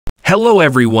Hello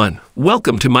everyone,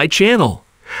 welcome to my channel.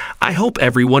 I hope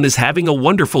everyone is having a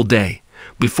wonderful day.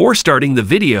 Before starting the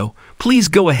video, please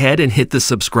go ahead and hit the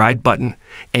subscribe button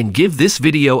and give this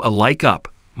video a like up.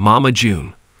 Mama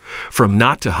June. From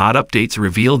Not to Hot updates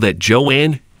reveal that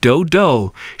Doe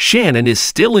Doe, Shannon is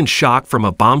still in shock from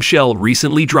a bombshell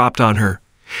recently dropped on her.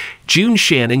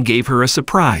 Shannon gave her a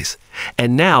surprise,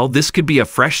 and now this could be a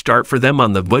fresh start for them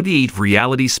on the Doe Doe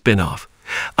reality spin-off.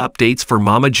 Updates for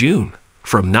Mama June.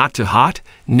 From Not to Hot,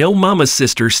 no Mama's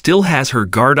sister still has her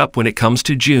guard up when it comes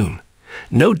to June.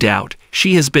 No doubt,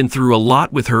 she has been through a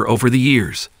lot with her over the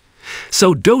years.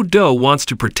 So Doe Doe wants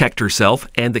to protect herself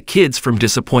and the kids from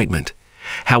disappointment.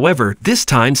 However, this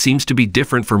time seems to be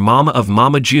different for Mama of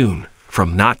Mama June.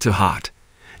 From Not to Hot.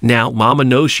 Now Mama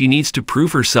knows she needs to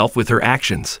prove herself with her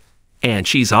actions. And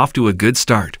she's off to a good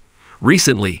start.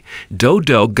 Recently, Doe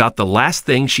Doe got the last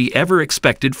thing she ever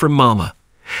expected from Mama.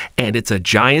 And it's a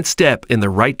giant step in the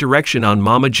right direction on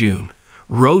Mama June.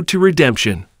 Road to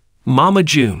redemption. Mama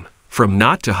June. From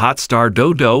Not to Hot star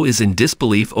Doe Doe is in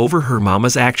disbelief over her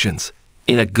Mama's actions.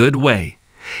 In a good way.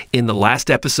 In the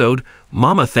last episode,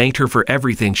 Mama thanked her for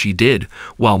everything she did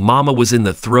while Mama was in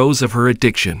the throes of her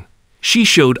addiction. She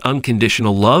showed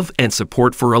unconditional love and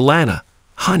support for Alana,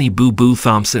 Honey Boo Boo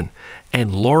Thompson,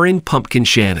 and Lauren Pumpkin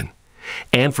Shannon.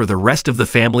 And for the rest of the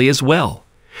family as well.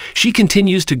 She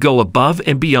continues to go above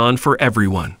and beyond for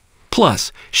everyone.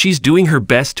 Plus, she's doing her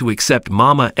best to accept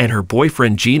Mama and her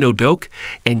boyfriend Doe Doe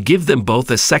and give them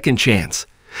both a second chance.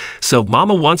 So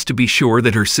Mama wants to be sure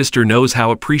that her sister knows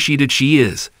how appreciated she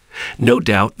is. No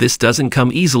doubt this doesn't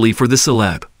come easily for the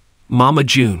celeb. Mama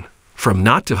June. From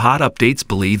Not to Hot updates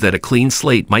believe that a clean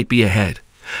slate might be ahead.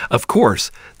 Of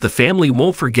course, the family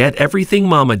won't forget everything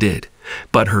Mama did,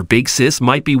 but her big sis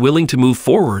might be willing to move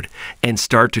forward and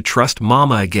start to trust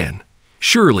Mama again.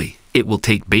 Surely, it will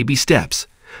take baby steps,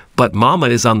 but Mama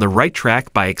is on the right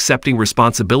track by accepting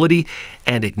responsibility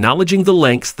and acknowledging the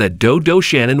lengths that Doe Doe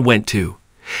Shannon went to.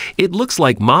 It looks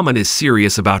like Mama is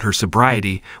serious about her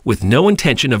sobriety with no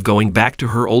intention of going back to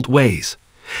her old ways.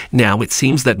 Now it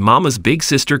seems that Mama's big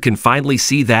sister can finally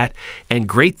see that, and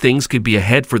great things could be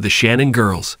ahead for the Shannon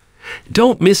girls.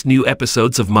 Don't miss new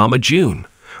episodes of Mama June.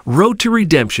 Road to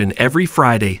Redemption every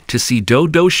Friday to see Doe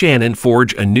Doe Shannon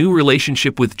forge a new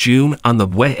relationship with June on the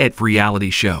Wet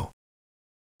reality show.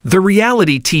 The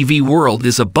reality TV world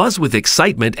is abuzz with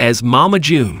excitement as Mama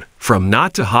June, from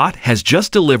Not to Hot, has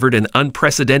just delivered an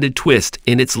unprecedented twist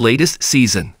in its latest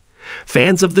season.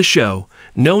 Fans of the show,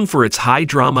 known for its high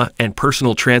drama and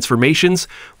personal transformations,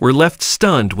 were left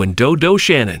stunned when Doe Doe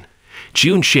Shannon,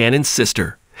 June Shannon's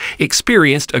sister,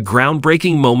 experienced a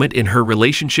groundbreaking moment in her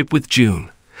relationship with June.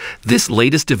 This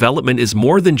latest development is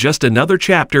more than just another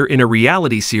chapter in a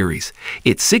reality series.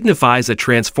 It signifies a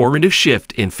transformative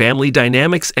shift in family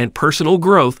dynamics and personal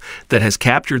growth that has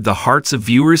captured the hearts of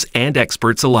viewers and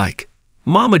experts alike.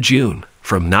 Mama June,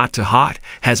 from Not to Hot,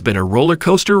 has been a roller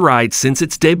coaster ride since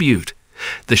its debut.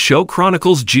 The show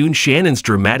chronicles June Shannon's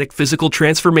dramatic physical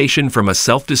transformation from a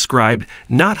self-described,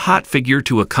 not hot figure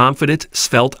to a confident,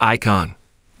 svelte icon.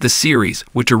 The series,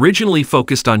 which originally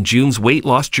focused on June's weight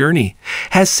loss journey,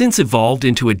 has since evolved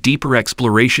into a deeper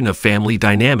exploration of family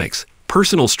dynamics,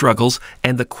 personal struggles,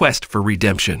 and the quest for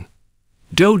redemption.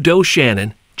 Doe Doe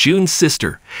Shannon, June's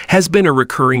sister, has been a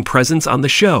recurring presence on the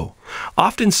show,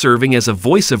 often serving as a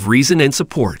voice of reason and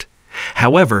support.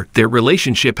 However, their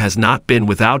relationship has not been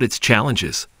without its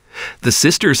challenges. The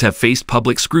sisters have faced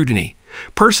public scrutiny,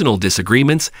 personal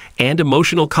disagreements, and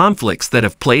emotional conflicts that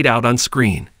have played out on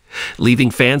screen, leaving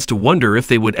fans to wonder if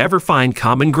they would ever find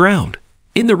common ground.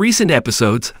 In the recent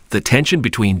episodes, the tension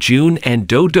between June and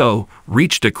Doe Doe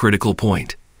reached a critical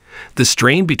point. The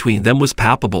strain between them was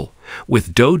palpable,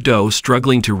 with Doe Doe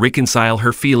struggling to reconcile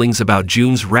her feelings about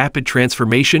June's rapid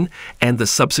transformation and the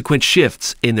subsequent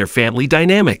shifts in their family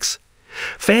dynamics.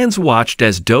 Fans watched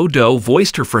as Doe Doe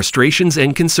voiced her frustrations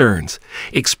and concerns,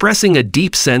 expressing a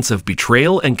deep sense of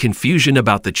betrayal and confusion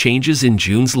about the changes in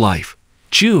June's life.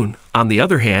 June, on the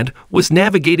other hand, was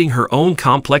navigating her own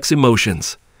complex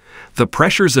emotions. The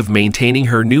pressures of maintaining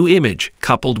her new image,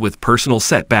 coupled with personal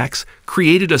setbacks,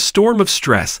 created a storm of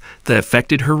stress that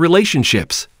affected her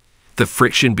relationships. The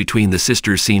friction between the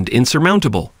sisters seemed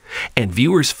insurmountable, and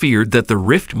viewers feared that the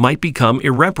rift might become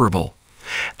irreparable.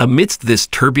 Amidst this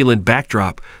turbulent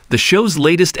backdrop, the show's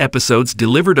latest episodes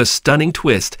delivered a stunning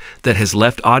twist that has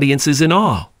left audiences in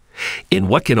awe. In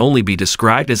what can only be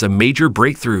described as a major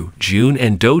breakthrough, June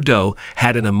and Doe Doe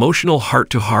had an emotional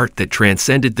heart-to-heart that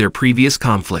transcended their previous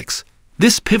conflicts.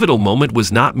 This pivotal moment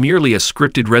was not merely a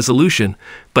scripted resolution,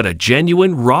 but a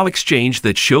genuine, raw exchange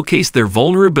that showcased their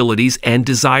vulnerabilities and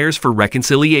desires for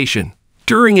reconciliation.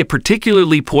 During a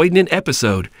particularly poignant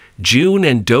episode, June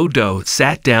and Doe Doe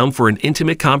sat down for an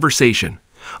intimate conversation,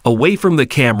 away from the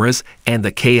cameras and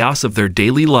the chaos of their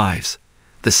daily lives.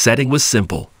 The setting was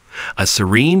simple, a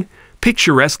serene,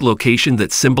 picturesque location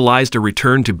that symbolized a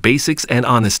return to basics and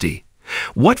honesty.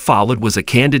 What followed was a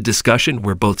candid discussion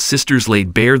where both sisters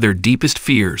laid bare their deepest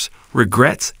fears,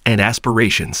 regrets, and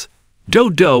aspirations. Doe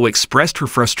Doe expressed her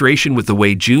frustration with the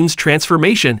way June's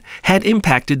transformation had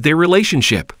impacted their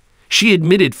relationship. She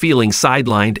admitted feeling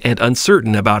sidelined and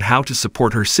uncertain about how to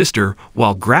support her sister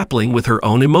while grappling with her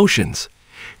own emotions.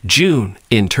 June,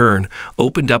 in turn,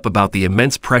 opened up about the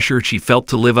immense pressure she felt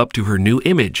to live up to her new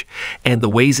image and the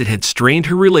ways it had strained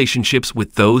her relationships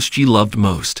with those she loved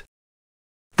most.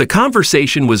 The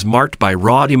conversation was marked by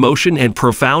raw emotion and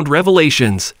profound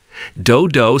revelations. Doe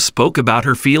Doe spoke about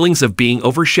her feelings of being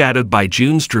overshadowed by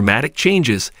June's dramatic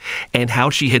changes and how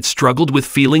she had struggled with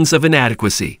feelings of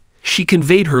inadequacy. She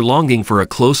conveyed her longing for a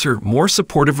closer, more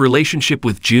supportive relationship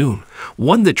with June,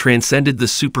 one that transcended the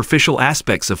superficial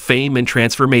aspects of fame and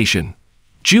transformation.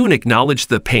 June acknowledged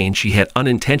the pain she had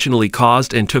unintentionally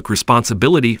caused and took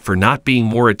responsibility for not being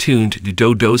more attuned to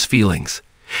Doe Doe's feelings.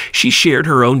 She shared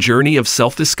her own journey of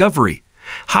self-discovery,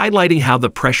 highlighting how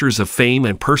the pressures of fame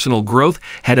and personal growth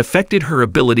had affected her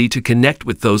ability to connect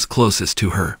with those closest to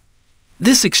her.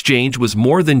 This exchange was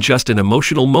more than just an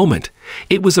emotional moment.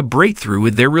 It was a breakthrough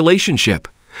in their relationship.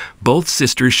 Both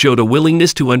sisters showed a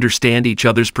willingness to understand each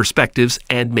other's perspectives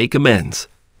and make amends.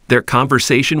 Their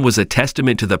conversation was a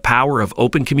testament to the power of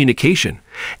open communication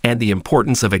and the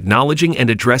importance of acknowledging and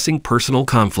addressing personal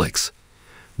conflicts.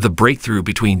 The breakthrough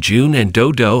between June and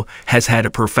Doe Doe has had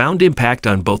a profound impact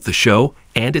on both the show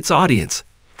and its audience.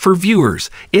 For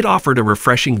viewers, it offered a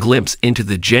refreshing glimpse into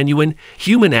the genuine,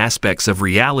 human aspects of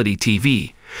reality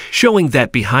TV, showing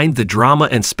that behind the drama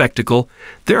and spectacle,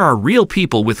 there are real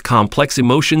people with complex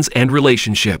emotions and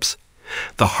relationships.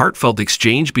 The heartfelt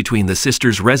exchange between the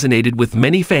sisters resonated with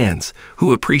many fans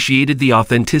who appreciated the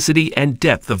authenticity and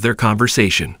depth of their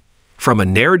conversation. From a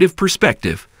narrative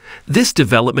perspective, this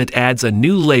development adds a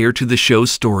new layer to the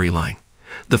show's storyline.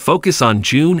 The focus on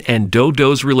June and Doe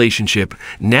Doe's relationship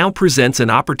now presents an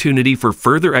opportunity for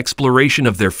further exploration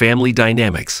of their family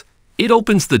dynamics. It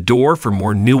opens the door for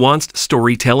more nuanced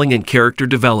storytelling and character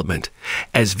development,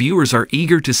 as viewers are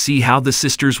eager to see how the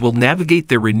sisters will navigate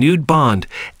their renewed bond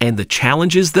and the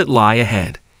challenges that lie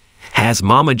ahead. As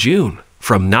Mama June,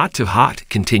 from Not to Hot,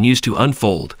 continues to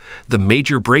unfold, the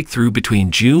major breakthrough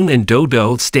between June and Doe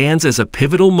Doe stands as a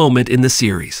pivotal moment in the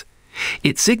series.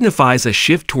 It signifies a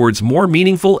shift towards more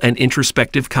meaningful and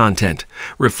introspective content,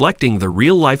 reflecting the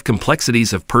real-life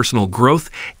complexities of personal growth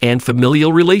and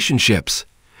familial relationships.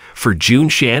 For June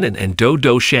Shannon and Doe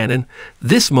Doe Shannon,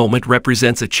 this moment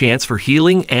represents a chance for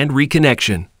healing and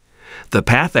reconnection. The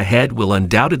path ahead will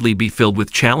undoubtedly be filled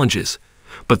with challenges,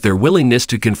 but their willingness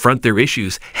to confront their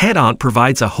issues head-on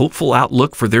provides a hopeful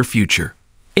outlook for their future.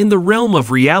 In the realm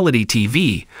of reality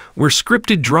TV, where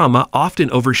scripted drama often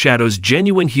overshadows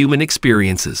genuine human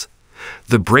experiences,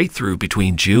 the breakthrough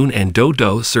between June and Doe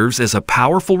Doe serves as a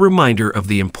powerful reminder of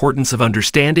the importance of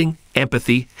understanding,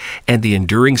 empathy, and the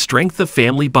enduring strength of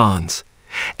family bonds.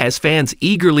 As fans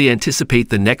eagerly anticipate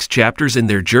the next chapters in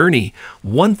their journey,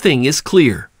 one thing is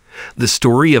clear: the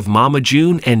story of Mama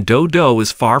June and Doe Doe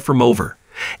is far from over,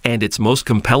 and its most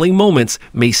compelling moments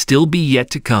may still be yet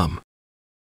to come.